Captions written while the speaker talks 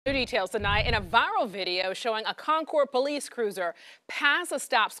New details tonight in a viral video showing a Concord police cruiser pass a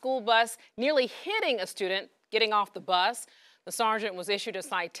stopped school bus, nearly hitting a student getting off the bus. The sergeant was issued a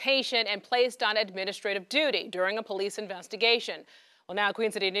citation and placed on administrative duty during a police investigation. Well, now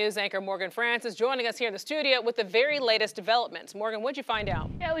Queen City News anchor Morgan France is joining us here in the studio with the very latest developments. Morgan, what'd you find out?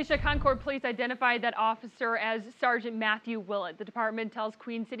 Yeah, Alicia, Concord police identified that officer as Sergeant Matthew Willett. The department tells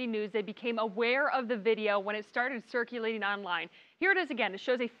Queen City News they became aware of the video when it started circulating online. Here it is again. It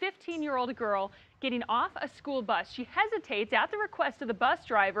shows a 15-year-old girl getting off a school bus. She hesitates at the request of the bus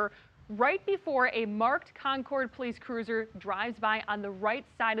driver right before a marked Concord police cruiser drives by on the right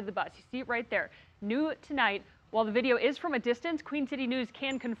side of the bus. You see it right there. New tonight. While the video is from a distance, Queen City News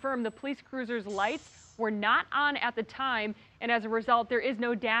can confirm the police cruiser's lights were not on at the time, and as a result, there is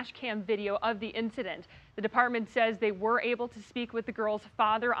no dash cam video of the incident. The department says they were able to speak with the girl's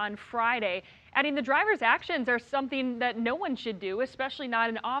father on Friday, adding the driver's actions are something that no one should do, especially not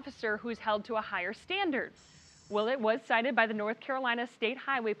an officer who's held to a higher standard. Willett was cited by the North Carolina State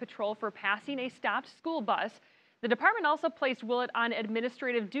Highway Patrol for passing a stopped school bus. The department also placed Willett on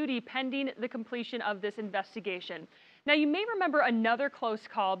administrative duty pending the completion of this investigation. Now, you may remember another close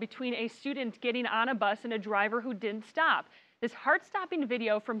call between a student getting on a bus and a driver who didn't stop. This heart-stopping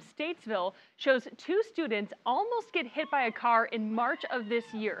video from Statesville shows two students almost get hit by a car in March of this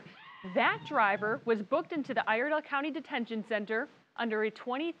year. That driver was booked into the Iredell County Detention Center under a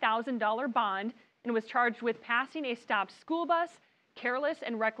 $20,000 bond and was charged with passing a stopped school bus, careless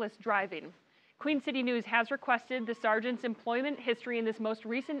and reckless driving. Queen City News has requested the sergeant's employment history in this most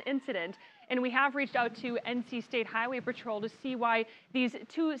recent incident, and we have reached out to NC State Highway Patrol to see why these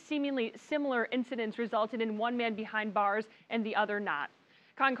two seemingly similar incidents resulted in one man behind bars and the other not.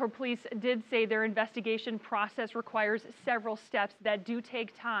 Concord police did say their investigation process requires several steps that do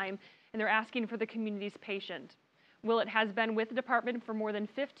take time, and they're asking for the community's patience. Willett has been with the department for more than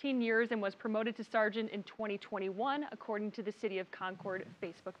 15 years and was promoted to sergeant in 2021, according to the City of Concord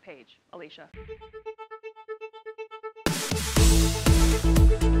Facebook page. Alicia.